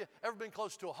 How many of you ever been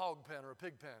close to a hog pen or a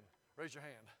pig pen? Raise your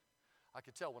hand. I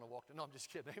could tell when I walked in. No, I'm just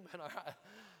kidding. Amen. All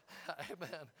right.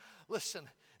 Amen. Listen,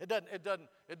 it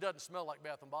doesn't smell like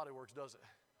Bath and Body Works, does it?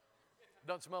 It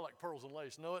doesn't smell like pearls and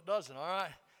lace. No, it doesn't. All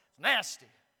right. It's nasty.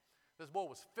 This boy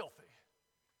was filthy.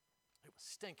 He was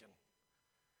stinking.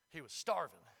 He was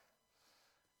starving.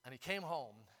 And he came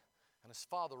home, and his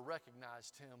father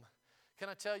recognized him. Can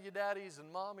I tell you, daddies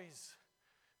and mommies,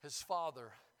 his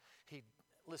father,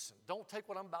 listen, don't take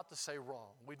what I'm about to say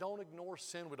wrong. We don't ignore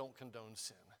sin. We don't condone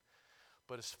sin.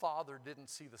 But his father didn't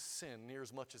see the sin near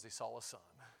as much as he saw a son.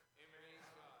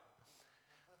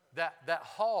 That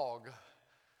hog,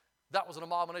 that was an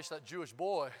abomination, that Jewish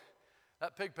boy.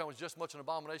 That pig pen was just as much an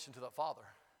abomination to that father.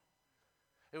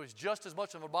 It was just as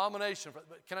much of an abomination.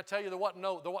 But can I tell you, there wasn't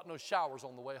no showers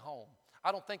on the way home.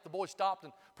 I don't think the boy stopped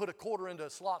and put a quarter into a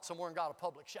slot somewhere and got a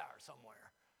public shower somewhere.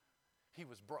 He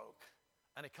was broke.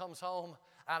 And he comes home,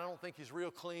 and I don't think he's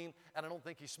real clean, and I don't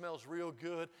think he smells real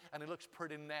good, and he looks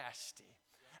pretty nasty.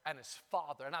 And his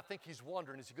father, and I think he's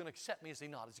wondering, is he going to accept me? Is he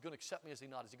not? Is he going to accept me? Is he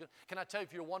not? Can I tell you,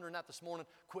 if you're wondering that this morning,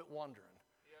 quit wondering.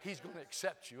 He's going to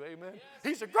accept you, amen?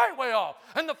 He's a great way off.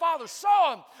 And the father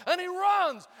saw him, and he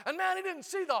runs. And man, he didn't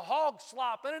see the hog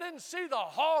slop, and he didn't see the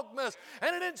hog mess,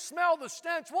 and he didn't smell the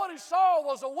stench. What he saw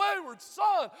was a wayward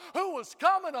son who was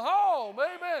coming home,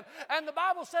 amen? And the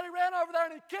Bible said he ran over there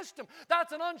and he kissed him.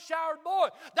 That's an unshowered boy.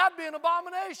 That'd be an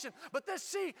abomination. But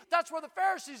that's where the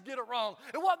Pharisees get it wrong.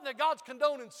 It wasn't that God's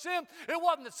condoning sin. It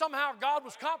wasn't that somehow God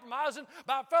was compromising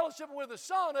by fellowshipping with his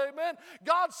son, amen?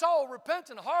 God saw a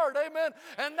repentant heart, amen?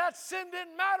 And that sin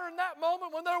didn't matter in that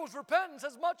moment when there was repentance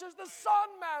as much as the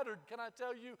son mattered. Can I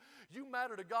tell you, you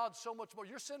matter to God so much more.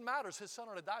 Your sin matters. His son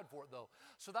already died for it, though.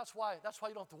 So that's why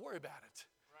you don't have to worry about it.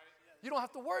 You don't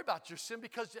have to worry about your sin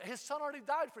because his son already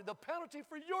died for you. The penalty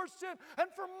for your sin and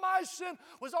for my sin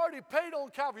was already paid on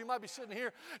Calvary. You might be sitting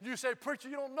here, you say, preacher,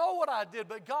 you don't know what I did,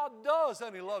 but God does,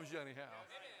 and he loves you anyhow.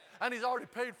 And he's already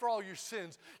paid for all your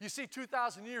sins. You see,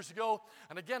 2,000 years ago,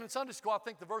 and again in Sunday school, I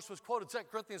think the verse was quoted,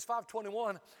 2 Corinthians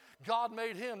 5:21, God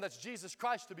made him, that's Jesus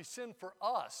Christ, to be sin for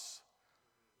us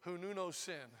who knew no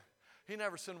sin. He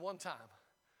never sinned one time.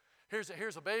 Here's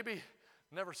a baby,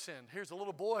 never sinned. Here's a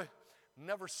little boy,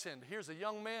 never sinned. Here's a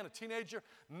young man, a teenager,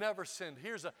 never sinned.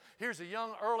 Here's a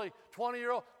young, early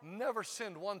 20-year-old, never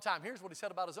sinned one time. Here's what he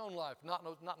said about his own life, not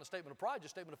in a statement of pride,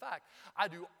 just a statement of fact. I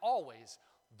do always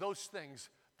those things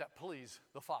that please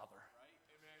the Father.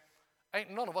 Right.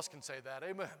 Ain't none of us can say that,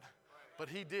 amen. Right. But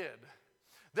he did.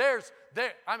 There's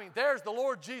the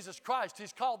Lord Jesus Christ.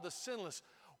 He's called the sinless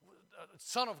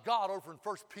Son of God over in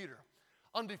 1 Peter.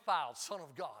 Undefiled Son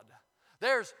of God.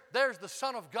 There's the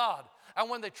Son of God. And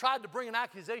when they tried to bring an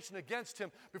accusation against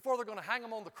him before they're going to hang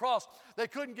him on the cross, they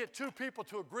couldn't get two people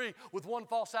to agree with one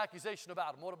false accusation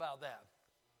about him. What about that?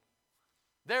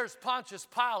 There's Pontius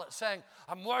Pilate saying,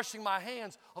 I'm washing my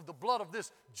hands of the blood of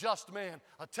this just man,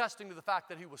 attesting to the fact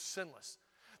that he was sinless.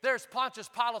 There's Pontius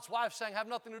Pilate's wife saying, have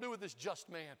nothing to do with this just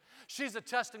man. She's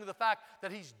attesting to the fact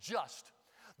that he's just.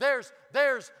 There's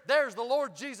the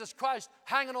Lord Jesus Christ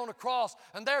hanging on a cross,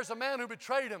 and there's a man who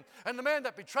betrayed him. And the man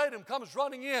that betrayed him comes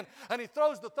running in, and he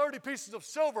throws the 30 pieces of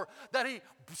silver that he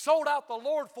sold out the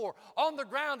Lord for on the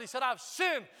ground. He said, I've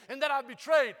sinned in that I've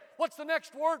betrayed. What's the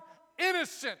next word?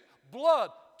 Innocent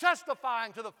blood,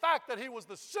 testifying to the fact that he was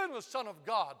the sinless Son of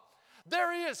God.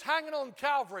 There he is hanging on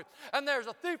Calvary, and there's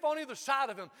a thief on either side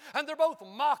of him, and they're both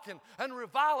mocking and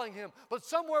reviling him. But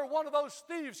somewhere one of those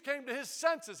thieves came to his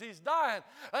senses. He's dying,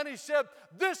 and he said,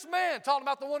 this man, talking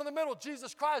about the one in the middle,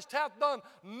 Jesus Christ, hath done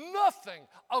nothing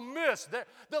amiss.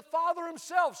 The Father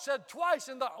himself said twice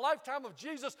in the lifetime of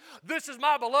Jesus, this is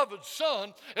my beloved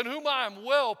Son, in whom I am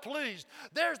well pleased.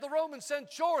 There's the Roman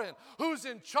centurion who's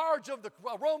in charge of the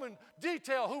Roman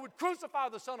detail who would crucify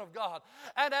the Son of God.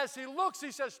 And as he looks, he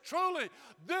says, truly,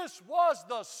 this was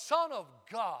the Son of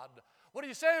God. What are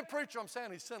you saying, preacher? I'm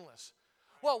saying he's sinless.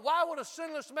 Well, why would a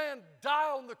sinless man die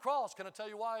on the cross? Can I tell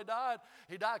you why he died?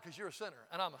 He died because you're a sinner,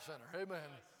 and I'm a sinner. Amen.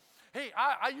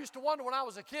 I used to wonder when I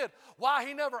was a kid why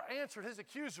he never answered his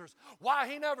accusers, why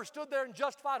he never stood there and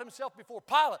justified himself before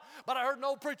Pilate. But I heard an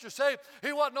old preacher say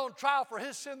he wasn't on trial for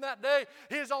his sin that day.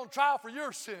 He's on trial for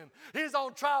your sin. He's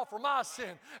on trial for my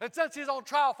sin. And since he's on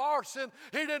trial for our sin,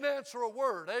 he didn't answer a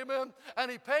word. Amen? And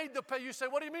he paid the pay. You say,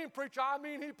 what do you mean, preacher? I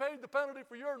mean he paid the penalty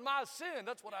for your and my sin.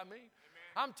 That's what I mean.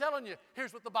 Amen. I'm telling you,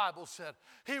 here's what the Bible said.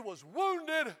 He was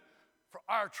wounded for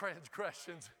our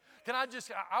transgressions. Can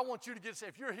I want you to get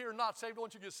saved. If you're here not saved, I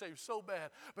want you to get saved so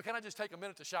bad. But can I just take a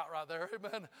minute to shout right there?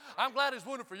 Amen. I'm glad he's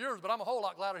wounded for yours, but I'm a whole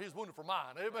lot gladder he's wounded for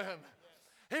mine. Amen.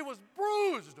 He was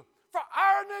bruised for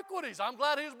our iniquities. I'm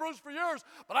glad he was bruised for yours,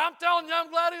 but I'm telling you, I'm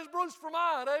glad he was bruised for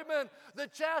mine. Amen. The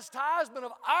chastisement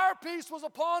of our peace was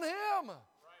upon him.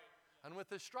 And with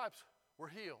his stripes, we're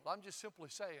healed. I'm just simply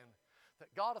saying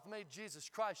that God hath made Jesus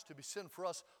Christ to be sin for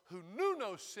us who knew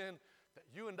no sin, that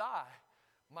you and I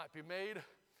might be made,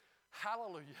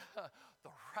 hallelujah, the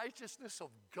righteousness of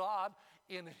God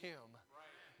in him.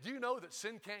 Right. Do you know that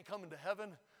sin can't come into heaven?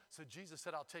 So Jesus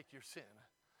said, I'll take your sin.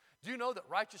 Do you know that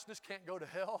righteousness can't go to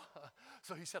hell?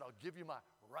 So he said, I'll give you my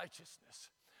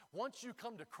righteousness. Once you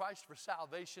come to Christ for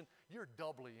salvation, you're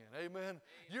doubly in. Amen.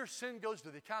 Your sin goes to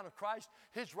the account of Christ.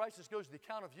 His righteousness goes to the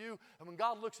account of you. And when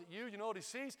God looks at you, you know what he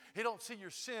sees? He don't see your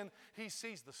sin. He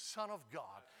sees the Son of God.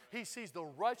 He sees the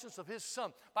righteousness of his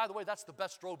Son. By the way, that's the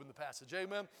best robe in the passage.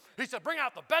 Amen. He said, bring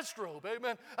out the best robe.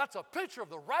 Amen. That's a picture of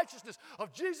the righteousness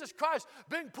of Jesus Christ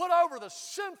being put over the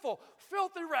sinful,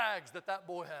 filthy rags that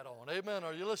boy had on. Amen.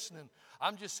 Are you listening?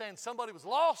 I'm just saying somebody was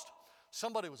lost.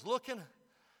 Somebody was looking. And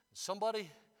somebody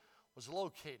was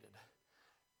located.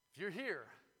 If you're here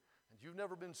and you've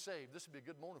never been saved, this would be a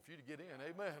good morning for you to get in.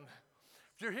 Amen.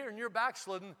 If you're here and you're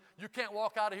backslidden, you can't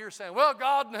walk out of here saying, well,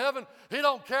 God in heaven, he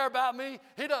don't care about me.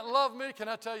 He doesn't love me. Can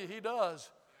I tell you, he does.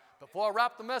 But before I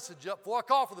wrap the message up, before I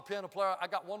call for the piano player, I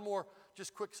got one more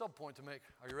just quick subpoint to make.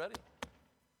 Are you ready?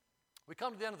 We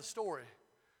come to the end of the story,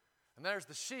 and there's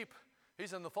the sheep.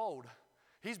 He's in the fold.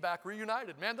 He's back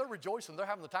reunited. Man, they're rejoicing. They're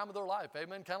having the time of their life.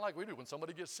 Amen. Kind of like we do when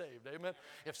somebody gets saved. Amen.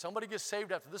 If somebody gets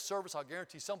saved after this service, I'll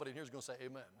guarantee somebody in here is going to say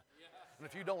amen. And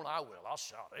if you don't, I will. I'll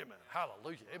shout amen.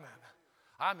 Hallelujah. Amen.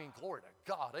 I mean, glory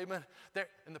to God. Amen. There,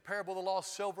 in the parable of the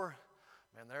lost silver,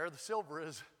 man, there the silver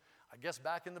is, I guess,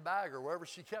 back in the bag or wherever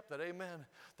she kept it. Amen.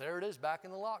 There it is back in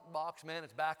the lockbox. Man,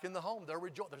 it's back in the home.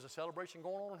 There's a celebration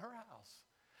going on in her house.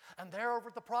 And there over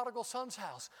at the prodigal son's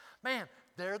house, man,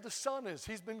 there the son is.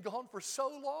 He's been gone for so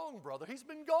long, brother. He's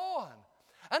been gone.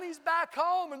 And he's back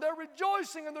home, and they're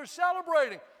rejoicing, and they're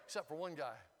celebrating. Except for one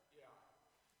guy.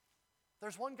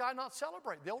 There's one guy not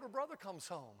celebrating. The older brother comes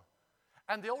home.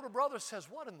 And the older brother says,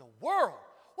 what in the world?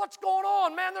 What's going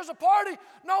on? Man, there's a party.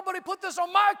 Nobody put this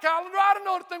on my calendar. I didn't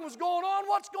know anything was going on.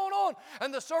 What's going on?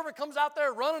 And the servant comes out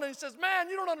there running, and he says, man,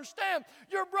 you don't understand.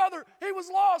 Your brother, he was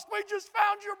lost. We just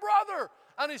found your brother.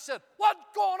 And he said, what's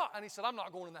going on? And he said, I'm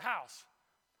not going in the house.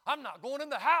 I'm not going in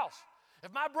the house.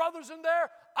 If my brother's in there,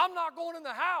 I'm not going in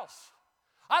the house.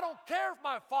 I don't care if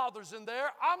my father's in there,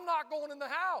 I'm not going in the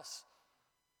house.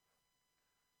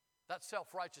 That's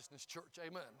self-righteousness, church.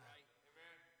 Amen.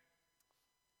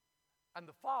 And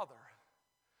the Father,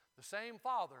 the same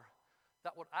Father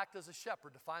that would act as a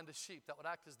shepherd to find the sheep, that would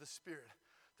act as the Spirit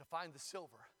to find the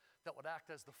silver, that would act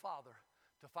as the Father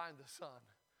to find the Son,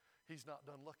 He's not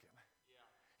done looking.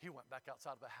 He went back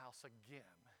outside of the house again.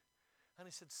 And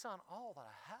He said, son, all that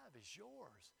I have is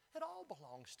yours. It all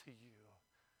belongs to you.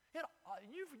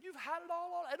 You've had it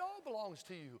all. It all belongs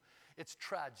to you. It's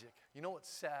tragic. You know what's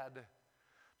sad?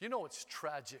 You know what's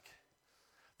tragic?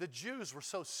 The Jews were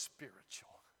so spiritual.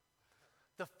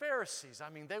 The Pharisees,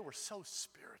 they were so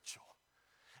spiritual.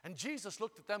 And Jesus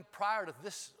looked at them prior to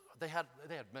this. They had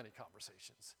many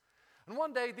conversations. And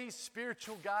one day, these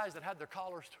spiritual guys that had their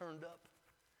collars turned up,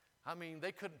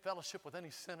 they couldn't fellowship with any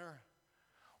sinner.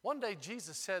 One day,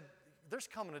 Jesus said, there's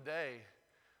coming a day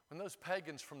when those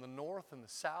pagans from the north and the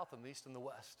south and the east and the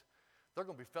west, they're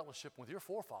going to be fellowshipping with your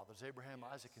forefathers, Abraham,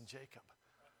 Isaac, and Jacob.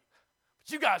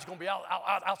 But you guys are going to be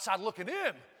outside looking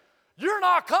in. You're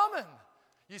not coming.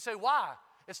 You say, why?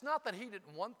 It's not that He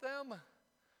didn't want them.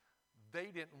 They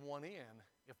didn't want in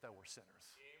if they were sinners.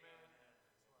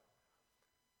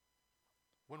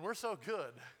 When we're so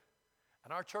good,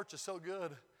 and our church is so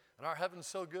good, and our heaven's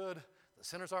so good, the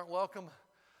sinners aren't welcome,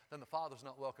 then the Father's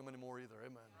not welcome anymore either.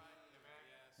 Amen.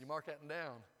 You mark that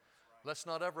down. Let's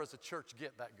not ever as a church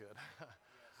get that good.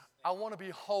 I want to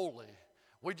be holy.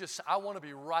 I want to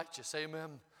be righteous.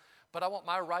 Amen. But I want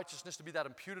my righteousness to be that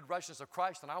imputed righteousness of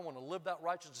Christ, and I want to live that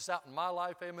righteousness out in my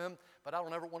life. Amen. But I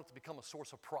don't ever want it to become a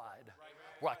source of pride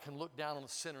where I can look down on a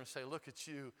sinner and say, look at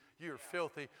you. You're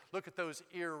filthy. Look at those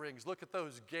earrings. Look at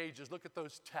those gauges. Look at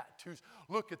those tattoos.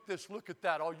 Look at this. Look at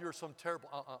that. Oh, you're some terrible.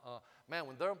 Man,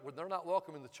 when they're not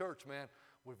welcome in the church, man,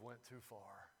 we've went too far.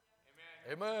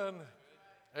 Amen.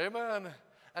 Amen.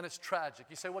 And it's tragic.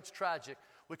 You say, what's tragic?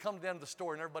 We come to the end of the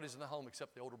story and everybody's in the home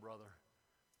except the older brother.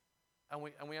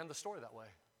 And we end the story that way.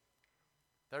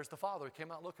 There's the Father. He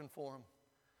came out looking for him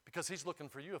because He's looking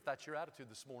for you if that's your attitude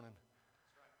this morning.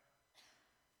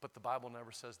 But the Bible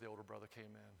never says the older brother came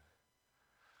in.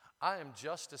 I am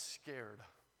just as scared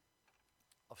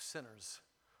of sinners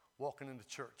walking into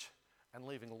church and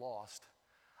leaving lost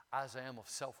as I am of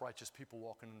self-righteous people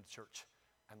walking into church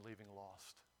and leaving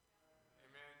lost.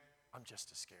 Amen. I'm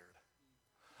just as scared.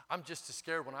 I'm just as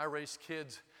scared when I raised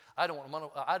kids. I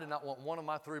did not want one of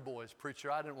my three boys, preacher,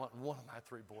 I didn't want one of my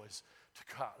three boys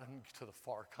to go out to the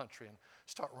far country and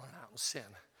start running out and sin.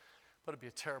 But it'd be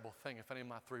a terrible thing if any of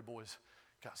my three boys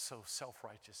got so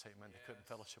self-righteous, amen, they couldn't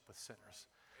fellowship with sinners.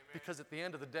 Amen. Because at the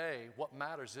end of the day, what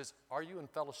matters is, are you in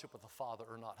fellowship with the Father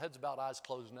or not? Heads bowed, eyes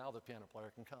closed, now the piano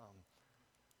player can come.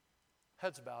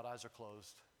 Heads bowed, eyes are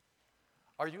closed.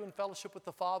 Are you in fellowship with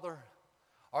the Father?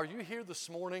 Are you here this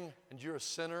morning and you're a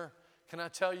sinner? Can I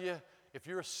tell you, if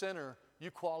you're a sinner,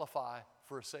 you qualify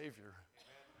for a Savior.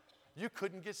 Amen. You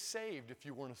couldn't get saved if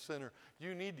you weren't a sinner.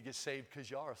 You need to get saved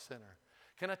because you are a sinner.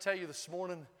 Can I tell you this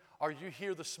morning, are you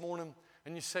here this morning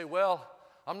and you say, well,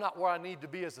 I'm not where I need to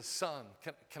be as a son.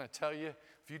 Can I tell you,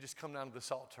 if you just come down to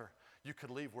this altar, you could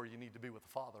leave where you need to be with the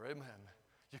Father. Amen.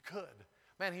 You could.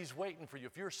 Man, He's waiting for you.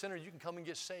 If you're a sinner, you can come and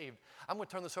get saved. I'm going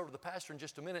to turn this over to the pastor in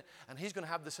just a minute, and he's going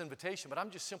to have this invitation. But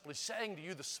I'm just simply saying to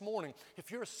you this morning,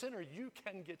 if you're a sinner, you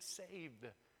can get saved.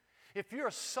 If you're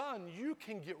a son, you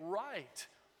can get right.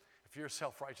 If you're a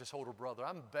self-righteous older brother,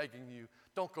 I'm begging you,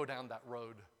 don't go down that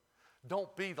road.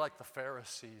 Don't be like the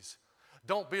Pharisees.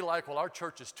 Don't be like, well, our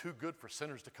church is too good for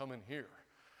sinners to come in here.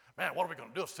 Man, what are we going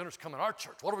to do if sinners come in our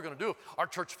church? What are we going to do if our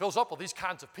church fills up with these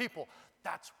kinds of people?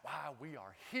 That's why we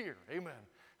are here. Amen.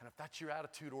 And if that's your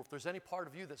attitude, or if there's any part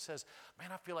of you that says, man,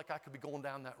 I feel like I could be going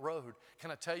down that road,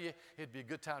 can I tell you, it'd be a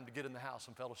good time to get in the house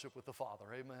and fellowship with the Father.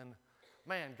 Amen.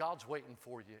 Man, God's waiting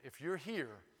for you. If you're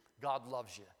here, God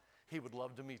loves you. He would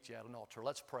love to meet you at an altar.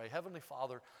 Let's pray. Heavenly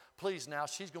Father, please now,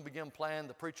 she's going to begin playing.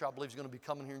 The preacher, I believe, is going to be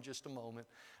coming here in just a moment.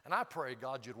 And I pray,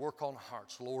 God, you'd work on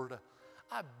hearts, Lord.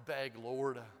 I beg,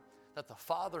 Lord, that the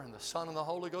Father and the Son and the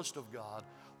Holy Ghost of God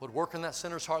would work in that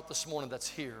sinner's heart this morning that's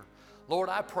here. Lord,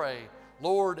 I pray,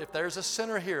 Lord, if there's a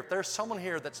sinner here, if there's someone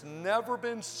here that's never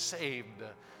been saved,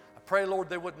 I pray, Lord,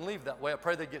 they wouldn't leave that way. I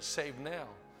pray they get saved now.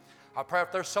 I pray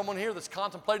if there's someone here that's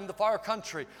contemplating the far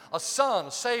country, a son,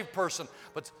 a saved person,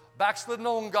 but backslidden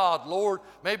on God, Lord,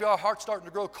 maybe our heart's starting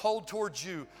to grow cold towards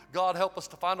you. God, help us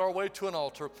to find our way to an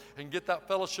altar and get that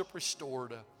fellowship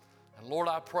restored. And Lord,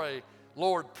 I pray,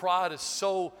 Lord, pride it's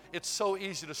so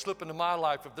easy to slip into my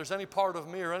life. If there's any part of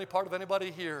me or any part of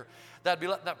anybody here that'd be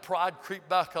letting that pride creep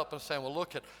back up and saying, well,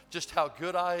 look at just how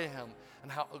good I am.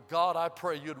 And how, God, I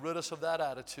pray you'd rid us of that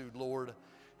attitude, Lord.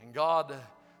 And God,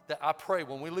 that I pray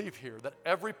when we leave here, that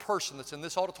every person that's in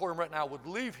this auditorium right now would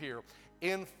leave here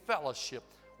in fellowship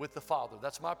with the Father.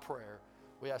 That's my prayer.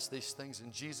 We ask these things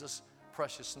in Jesus'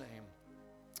 precious name.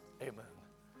 Amen.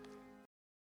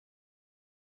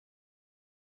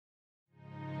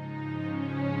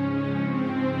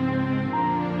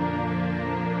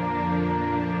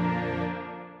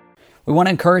 We want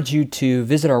to encourage you to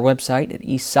visit our website at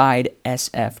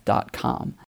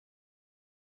eastsidesf.com.